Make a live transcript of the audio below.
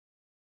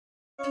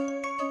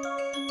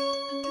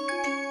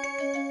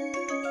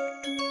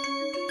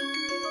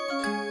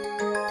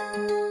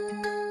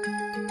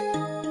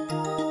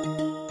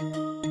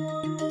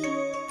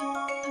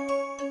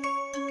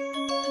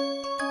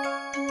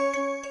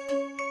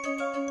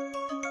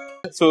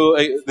So,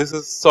 this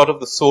is sort of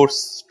the source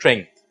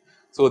strength.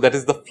 So, that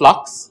is the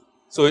flux.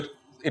 So,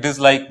 it is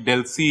like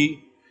del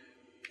C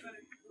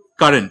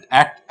current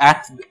at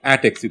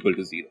x equal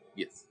to 0.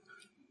 Yes.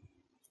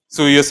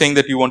 So, you are saying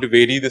that you want to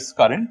vary this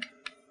current.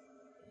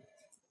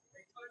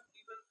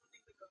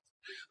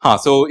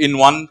 So, in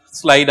one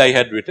slide I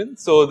had written.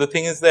 So, the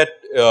thing is that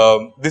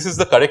this is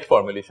the correct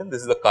formulation.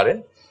 This is the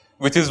current,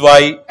 which is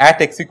why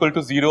at x equal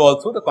to 0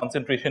 also the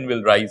concentration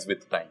will rise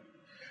with time.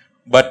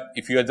 But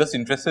if you are just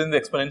interested in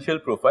the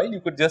exponential profile, you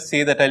could just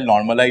say that I will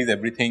normalize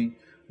everything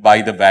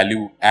by the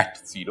value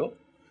at 0.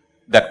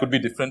 That could be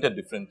different at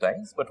different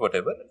times, but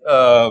whatever.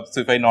 So,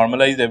 if I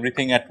normalize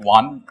everything at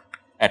 1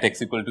 at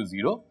x equal to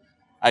 0,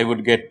 I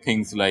would get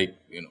things like,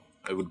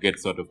 I would get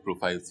sort of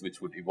profiles which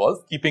would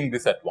evolve keeping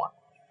this at 1.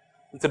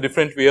 It is a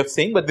different way of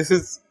saying, but this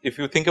is, if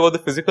you think about the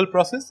physical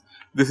process,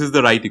 this is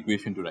the right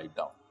equation to write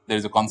down. There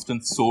is a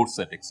constant source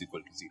at x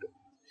equal to 0.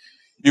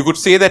 You could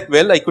say that,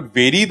 well, I could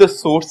vary the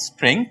source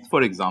strength,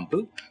 for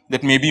example,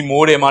 that maybe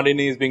more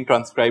mRNA is being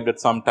transcribed at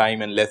some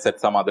time and less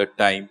at some other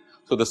time.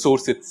 So, the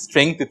source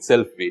strength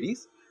itself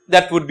varies.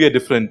 That would be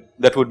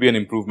that would be an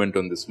improvement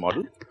on this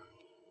model.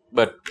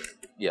 But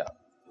yeah,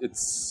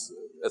 it's,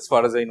 as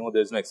far as I know,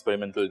 there is no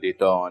experimental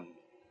data on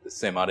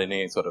this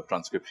mRNA sort of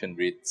transcription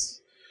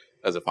rates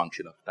as a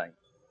function of time.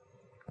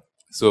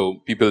 So,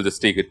 people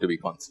just take it to be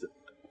constant.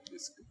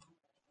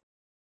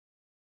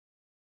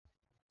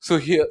 So,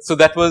 here, so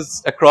that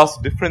was across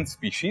different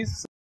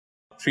species,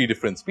 3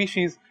 different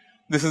species.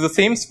 This is the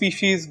same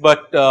species,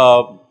 but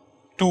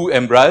 2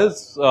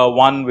 embryos,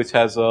 one which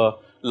has a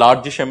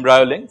largish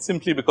embryo length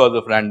simply because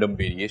of random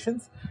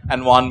variations,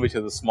 and one which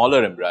has a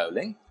smaller embryo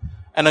length.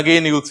 And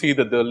again, you will see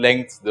that the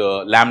lengths,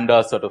 the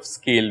lambda sort of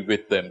scale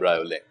with the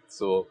embryo length.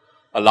 So,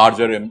 a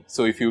larger,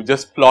 so if you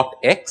just plot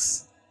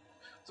x,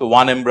 so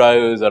one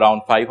embryo is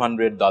around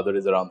 500, the other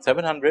is around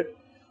 700.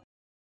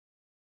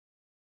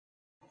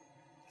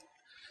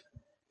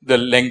 The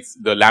lengths,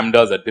 the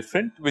lambdas are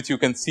different, which you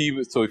can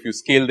see. So, if you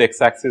scale the x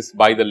axis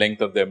by the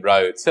length of the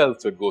embryo itself,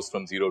 so it goes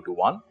from 0 to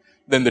 1,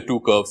 then the 2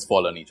 curves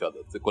fall on each other,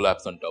 they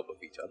collapse on top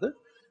of each other,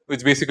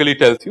 which basically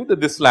tells you that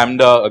this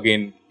lambda,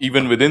 again,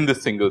 even within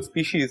this single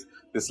species,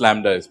 this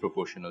lambda is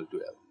proportional to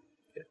L.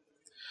 Okay.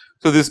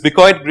 So, this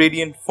bicoid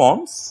gradient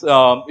forms,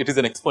 it is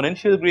an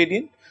exponential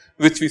gradient,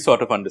 which we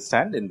sort of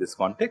understand in this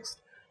context.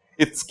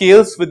 It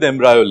scales with the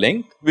embryo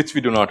length, which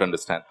we do not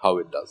understand how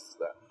it does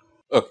that.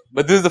 Okay,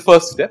 but this is the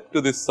first step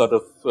to this sort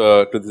of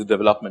to this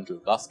developmental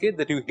cascade,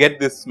 that you get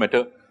this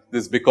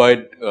this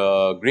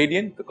bicoid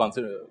gradient, the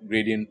constant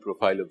gradient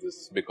profile of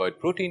this bicoid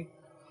protein.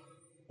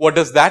 What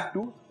does that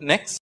do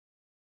next?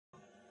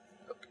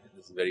 Okay,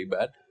 this is very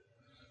bad.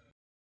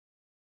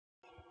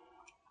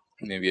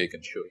 Maybe I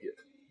can show here.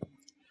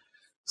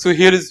 So,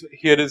 here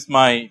is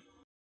my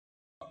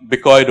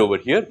bicoid over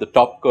here. The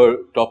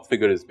top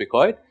figure is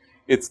bicoid.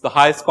 It's the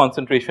highest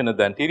concentration at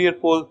the anterior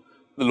pole,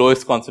 the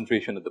lowest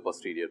concentration at the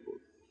posterior pole.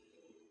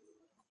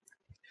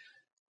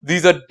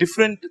 These are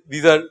different,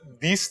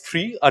 these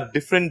 3 are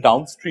different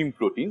downstream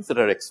proteins that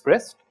are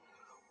expressed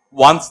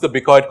once the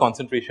bicoid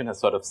concentration has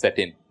sort of set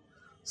in.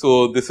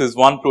 So, this is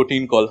one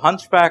protein called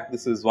hunchback,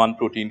 this is one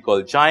protein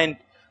called giant,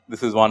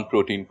 this is one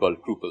protein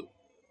called crouple.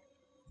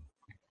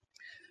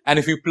 And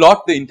if you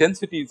plot the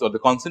intensities or the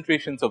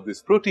concentrations of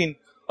this protein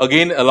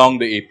again along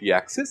the AP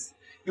axis,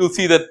 you will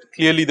see that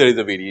clearly there is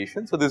a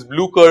variation. So, this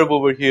blue curve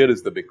over here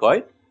is the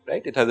bicoid,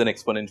 right, it has an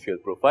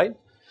exponential profile.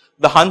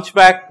 The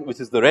hunchback, which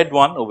is the red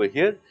one over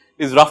here,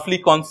 is roughly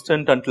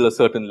constant until a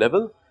certain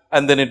level,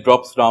 and then it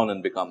drops down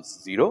and becomes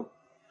 0.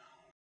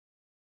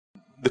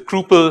 The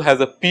crouple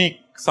has a peak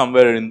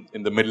somewhere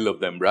in the middle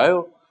of the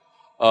embryo.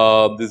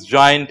 This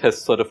giant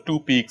has sort of 2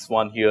 peaks,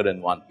 one here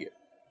and one here.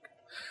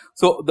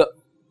 So, the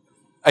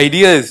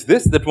idea is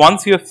this, that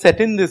once you have set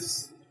in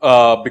this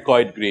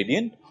bicoid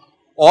gradient,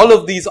 all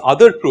of these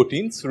other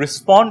proteins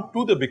respond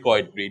to the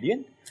bicoid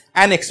gradient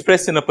and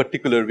express in a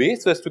particular way,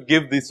 so as to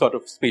give these sort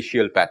of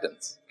spatial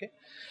patterns. Okay.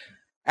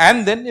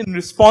 And then in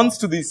response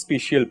to these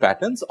spatial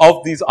patterns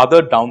of these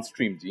other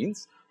downstream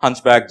genes,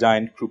 hunchback,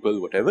 giant, crouple,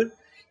 whatever,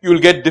 you will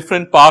get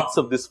different parts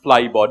of this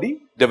fly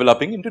body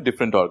developing into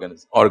different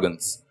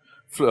organs.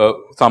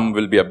 Some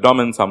will be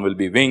abdomen, some will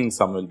be wings,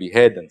 some will be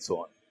head, and so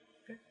on.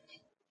 Okay.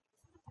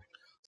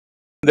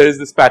 There is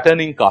this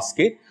patterning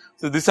cascade.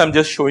 So, this I am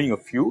just showing a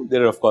few.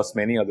 There are of course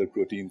many other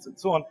proteins and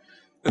so on.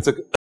 It is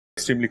an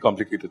extremely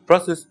complicated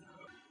process,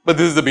 but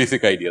this is the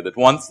basic idea, that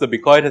once the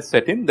bicoid has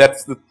set in, that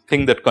is the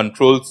thing that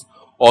controls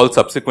all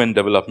subsequent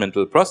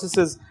developmental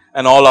processes,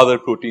 and all other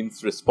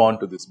proteins respond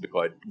to this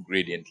bicoid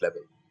gradient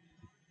level.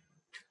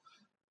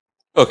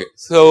 Okay.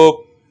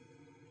 So,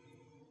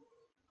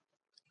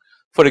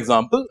 for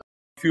example,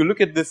 if you look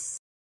at this,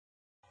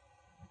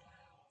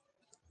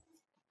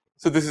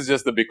 so this is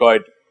just the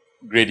bicoid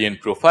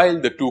gradient profile,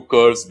 the two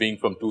curves being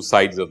from two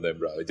sides of the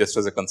umbrella. Just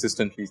as a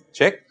consistently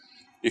check,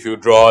 if you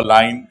draw a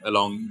line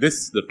along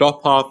this, the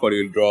top half, or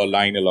you will draw a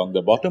line along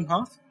the bottom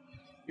half,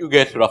 you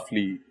get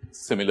roughly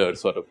similar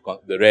sort of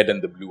the red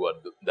and the blue are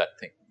that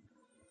thing.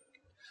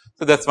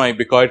 So, that is my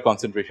Bicoid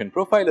concentration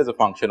profile as a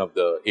function of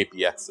the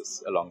AP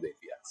axis along the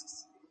AP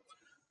axis.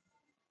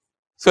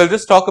 So, I will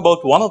just talk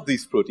about one of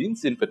these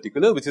proteins in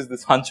particular, which is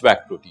this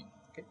hunchback protein.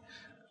 Okay.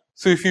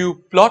 So, if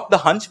you plot the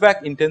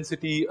hunchback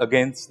intensity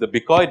against the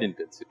Bicoid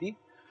intensity,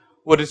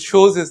 what it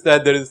shows is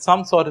that there is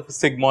some sort of a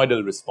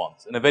sigmoidal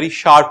response and a very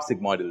sharp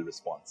sigmoidal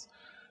response.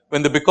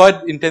 When the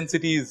Bicoid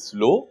intensity is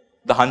low,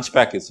 the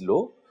hunchback is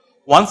low.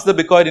 Once the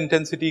Bicoid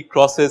intensity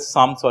crosses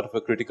some sort of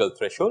a critical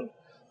threshold,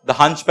 the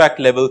hunchback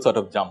level sort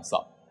of jumps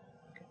up.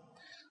 Okay.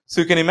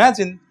 So, you can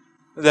imagine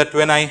that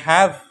when I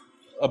have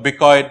a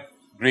Bicoid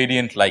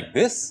gradient like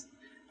this,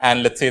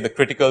 and let us say the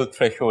critical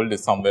threshold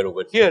is somewhere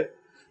over here,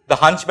 the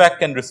hunchback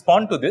can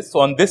respond to this. So,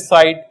 on this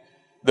side,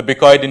 the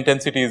Bicoid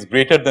intensity is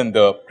greater than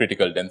the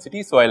critical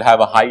density. So, I will have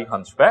a high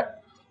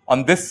hunchback.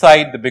 On this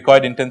side, the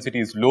Bicoid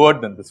intensity is lower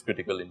than this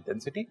critical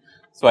intensity.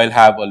 So, I will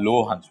have a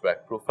low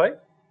hunchback profile,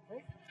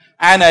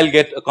 and I will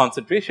get a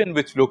concentration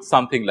which looks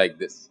something like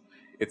this.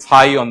 It is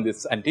high on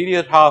this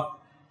anterior half,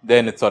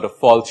 then it sort of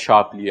falls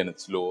sharply and it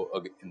is low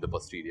in the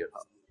posterior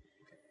half.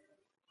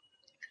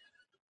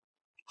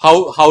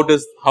 How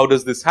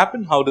does this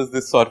happen? How does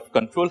this sort of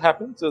control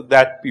happen? So,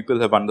 that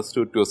people have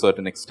understood to a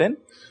certain extent.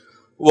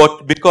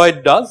 What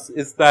Bicoid does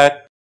is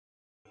that,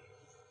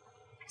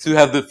 so you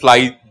have the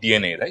fly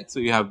DNA, right. So,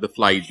 you have the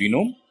fly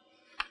genome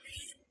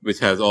which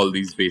has all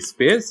these base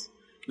pairs.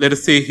 Let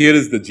us say here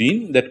is the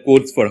gene that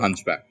codes for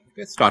hunchback,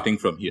 okay, starting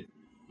from here.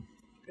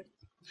 Okay.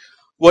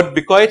 What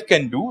Bicoid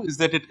can do is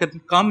that it can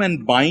come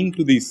and bind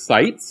to these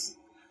sites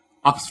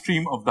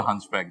upstream of the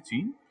hunchback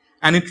gene,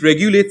 and it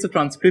regulates the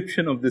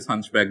transcription of this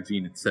hunchback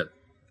gene itself.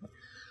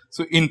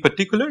 So, in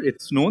particular, it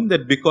is known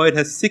that Bicoid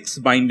has 6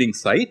 binding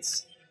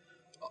sites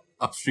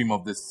upstream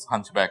of this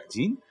hunchback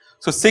gene.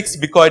 So, 6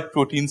 Bicoid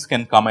proteins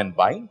can come and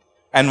bind,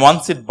 and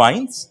once it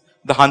binds,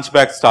 the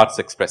hunchback starts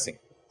expressing.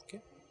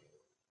 Okay.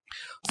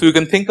 So, you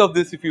can think of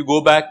this, if you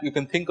go back, you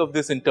can think of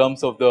this in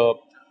terms of the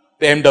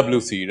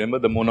MWC, remember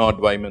the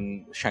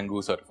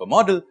Monod-Wyman-Shangu sort of a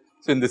model.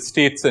 So, in the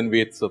states and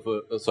weights of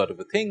a sort of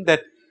a thing,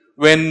 that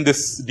when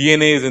this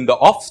DNA is in the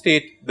off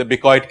state, the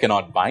Bicoid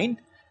cannot bind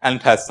and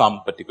it has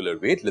some particular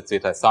weight. Let us say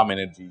it has some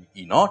energy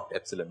E naught,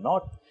 epsilon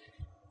naught.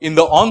 In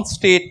the on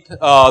state,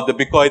 the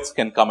Bicoids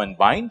can come and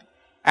bind,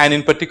 and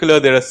in particular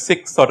there are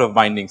 6 sort of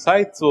binding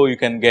sites. So, you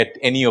can get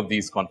any of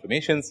these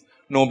conformations,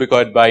 no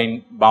Bicoid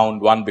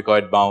bound, 1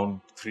 Bicoid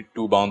bound,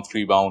 2 bound,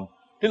 3 bound,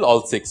 till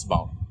all 6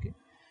 bound. Okay.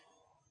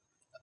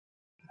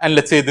 And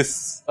let us say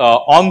this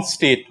on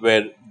state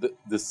where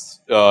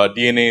this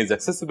DNA is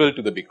accessible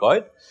to the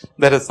Bicoid,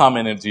 that has some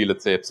energy, let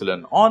us say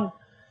epsilon on,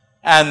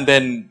 and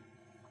then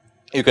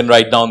you can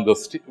write down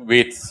those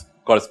weights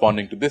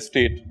corresponding to this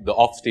state, the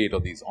off state, or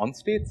these on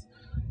states.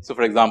 So,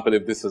 for example,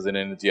 if this is an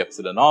energy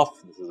epsilon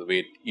off, this is a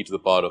weight e to the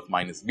power of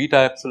minus beta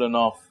epsilon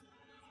off.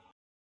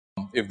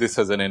 If this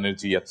has an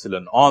energy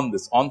epsilon on,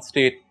 this on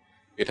state,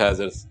 it has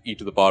as e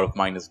to the power of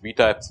minus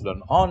beta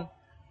epsilon on.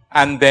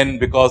 And then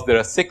because there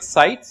are 6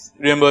 sites,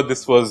 remember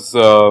this was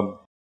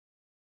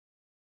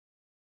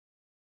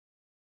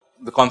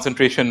the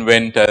concentration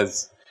went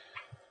as,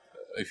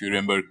 if you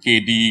remember,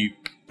 Kd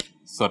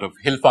sort of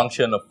Hill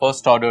function of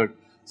first order.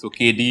 So,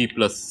 Kd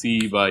plus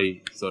C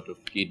by sort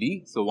of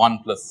Kd. So, 1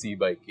 plus C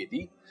by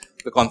Kd,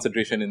 the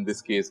concentration in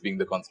this case being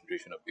the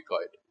concentration of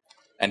Bicoid,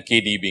 and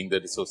Kd being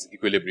the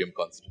equilibrium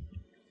constant.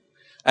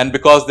 And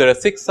because there are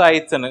 6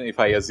 sites, and if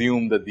I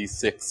assume that these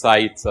 6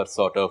 sites are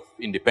sort of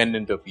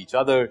independent of each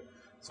other,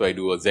 so I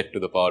do a z to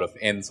the power of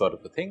n sort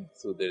of a thing.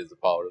 So, there is a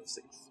power of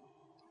 6.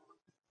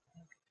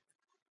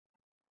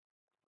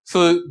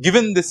 So,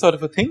 given this sort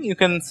of a thing, you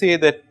can say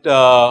that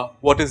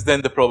what is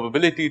then the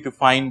probability to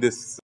find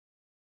this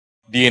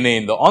DNA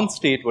in the on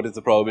state, what is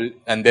the probability,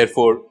 and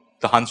therefore,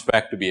 the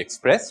hunchback to be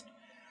expressed,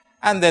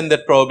 and then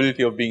that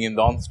probability of being in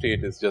the on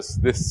state is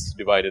just this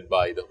divided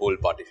by the whole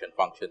partition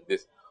function,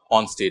 this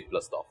on state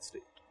plus the off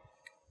state.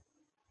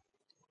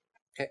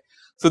 Okay.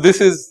 So,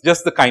 this is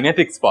just the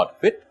kinetics part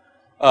of it,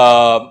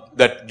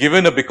 that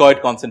given a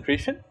Bicoid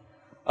concentration,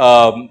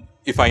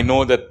 if I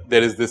know that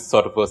there is this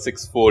sort of a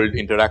 6-fold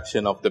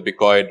interaction of the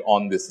Bicoid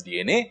on this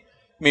DNA,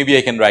 maybe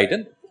I can write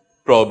an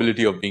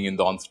probability of being in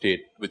the on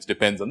state, which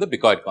depends on the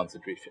Bicoid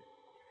concentration.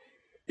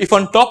 If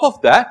on top of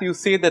that you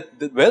say that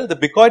the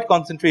Bicoid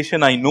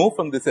concentration I know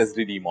from this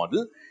SDD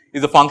model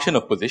is a function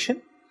of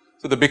position.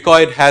 So, the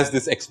Bicoid has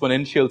this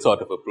exponential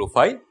sort of a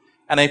profile,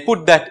 and I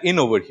put that in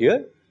over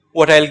here.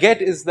 What I will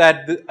get is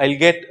that I will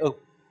get a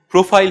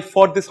profile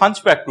for this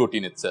hunchback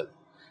protein itself,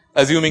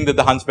 assuming that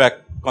the hunchback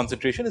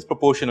concentration is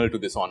proportional to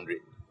this on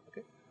rate.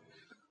 Okay.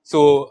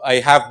 So, I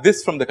have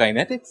this from the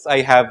kinetics, I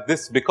have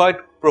this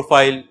Bicoid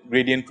profile,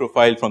 gradient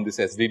profile from this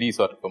SDD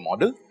sort of a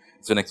model, it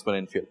is an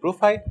exponential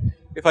profile.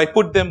 If I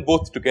put them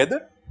both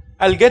together,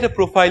 I will get a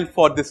profile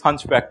for this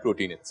hunchback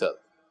protein itself.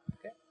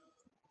 Okay.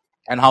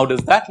 And how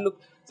does that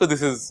look? So,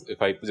 this is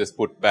if I just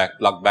plug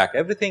back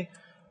everything,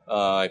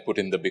 I put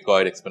in the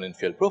bicoid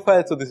exponential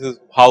profile. So, this is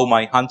how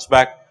my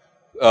hunchback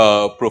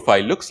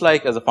profile looks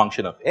like as a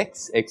function of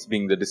x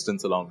being the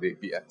distance along the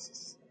AP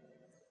axis.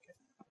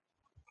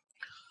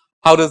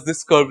 How does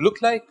this curve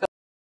look like?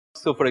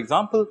 So, for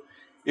example,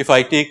 if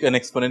I take an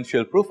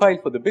exponential profile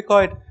for the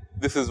bicoid,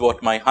 this is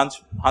what my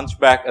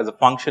hunchback as a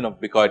function of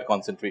bicoid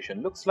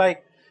concentration looks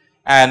like.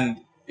 And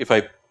if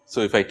I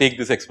take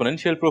this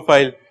exponential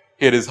profile,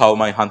 here is how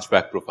my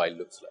hunchback profile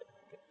looks like.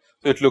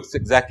 So, it looks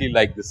exactly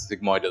like this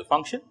sigmoidal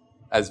function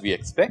as we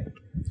expect.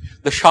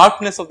 The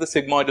sharpness of the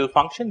sigmoidal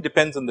function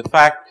depends on the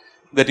fact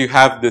that you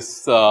have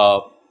this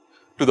to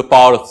the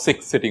power of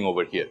 6 sitting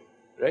over here,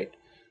 right.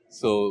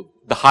 So,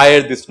 the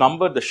higher this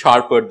number, the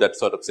sharper that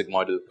sort of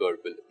sigmoidal curve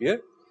will appear.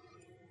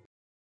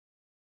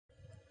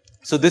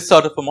 So, this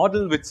sort of a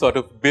model which sort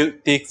of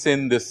takes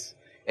in this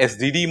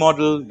SDD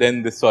model,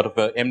 then this sort of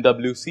a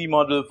MWC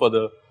model for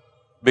the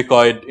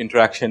bicoid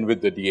interaction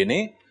with the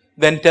DNA,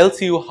 then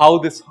tells you how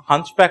this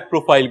hunchback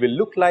profile will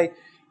look like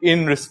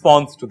in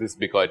response to this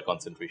bicoid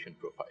concentration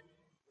profile.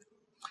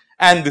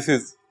 And this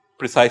is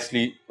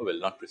precisely, well,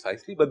 not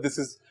precisely, but this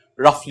is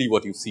roughly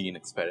what you see in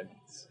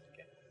experiments.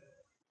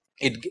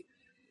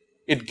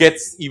 It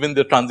gets even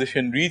the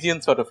transition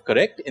region sort of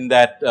correct in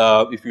that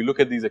if you look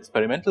at these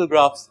experimental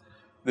graphs,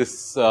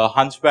 this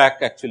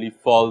hunchback actually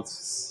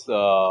falls,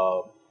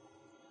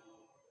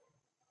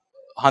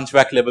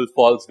 hunchback level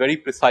falls very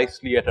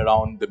precisely at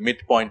around the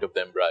midpoint of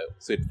the embryo.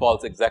 So, it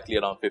falls exactly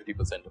around 50%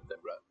 of the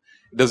embryo.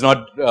 It does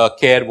not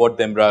care what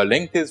the embryo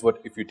length is, what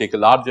if you take a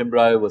large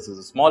embryo versus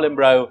a small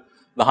embryo,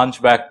 the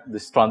hunchback,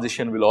 this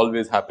transition will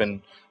always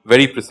happen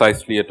very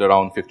precisely at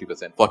around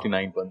 50%,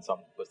 49 point some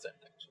percent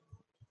actually.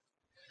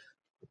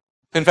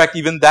 In fact,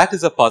 even that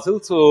is a puzzle.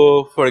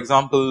 So, for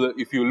example,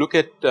 if you look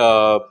at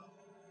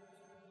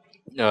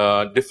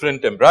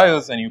different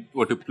embryos and you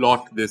were to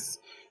plot this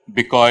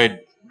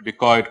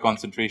bicoid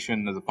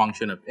concentration as a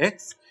function of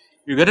x,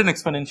 you get an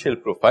exponential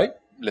profile,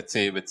 let us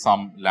say with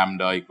some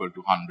lambda equal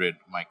to 100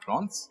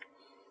 microns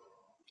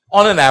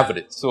on an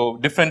average. So,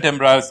 different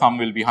embryos, some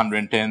will be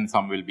 110,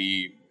 some will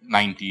be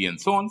 90 and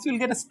so on. So, you will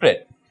get a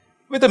spread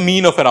with a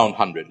mean of around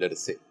 100, let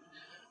us say.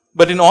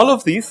 But in all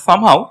of these,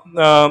 somehow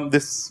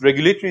this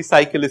regulatory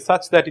cycle is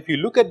such that if you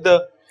look at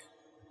the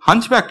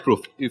hunchback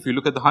if you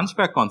look at the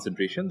hunchback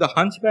concentration, the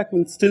hunchback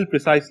will still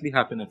precisely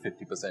happen at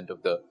 50%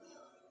 of the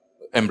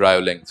embryo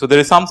length. So, there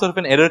is some sort of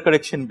an error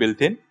correction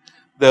built in.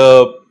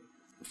 The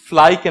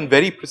fly can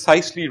very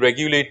precisely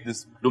regulate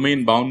this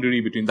domain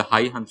boundary between the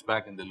high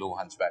hunchback and the low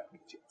hunchback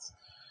regions.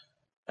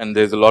 And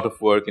there is a lot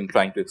of work in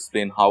trying to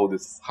explain how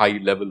this high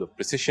level of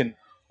precision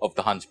of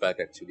the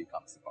hunchback actually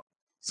comes about.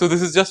 So,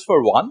 this is just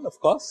for one, of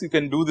course, you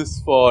can do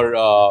this for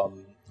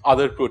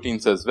other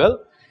proteins as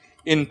well.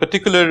 In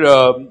particular,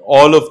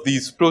 all of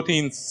these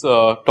proteins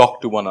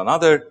talk to one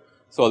another.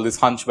 So, all this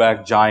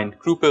hunchback, giant,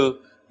 crouple,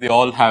 they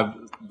all have,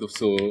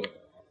 so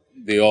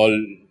they all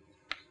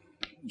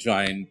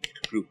giant,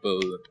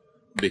 crouple,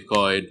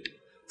 bicoid.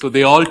 So,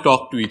 they all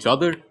talk to each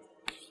other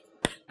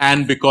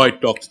and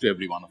bicoid talks to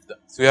every one of them.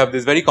 So, you have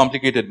this very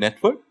complicated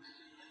network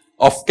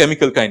of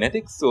chemical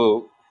kinetics.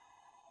 So,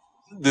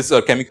 these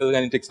are chemical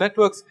kinetics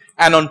networks,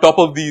 and on top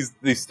of these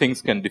things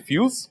can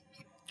diffuse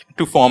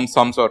to form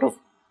some sort of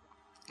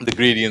the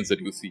gradients that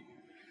you see.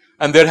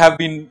 And there have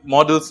been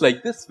models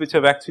like this which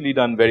have actually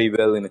done very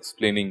well in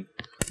explaining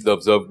the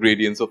observed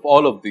gradients of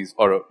all of these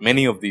or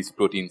many of these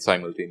proteins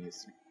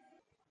simultaneously.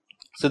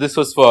 So, this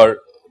was for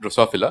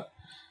Drosophila.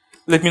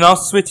 Let me now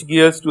switch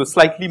gears to a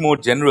slightly more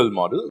general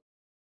model,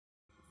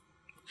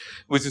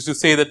 which is to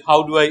say that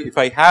how do I, if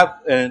I have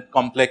a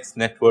complex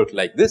network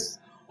like this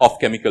of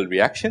chemical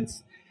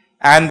reactions,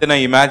 and then I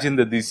imagine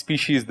that these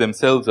species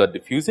themselves are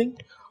diffusing,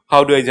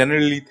 how do I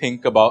generically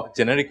think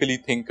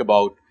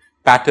about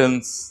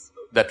patterns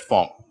that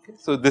form. Okay.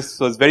 So, this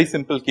was very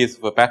simple case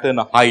of a pattern,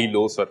 a high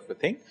low sort of a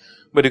thing,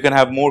 but you can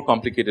have more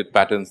complicated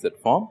patterns that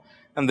form,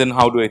 and then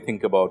how do I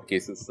think about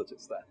cases such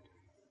as that.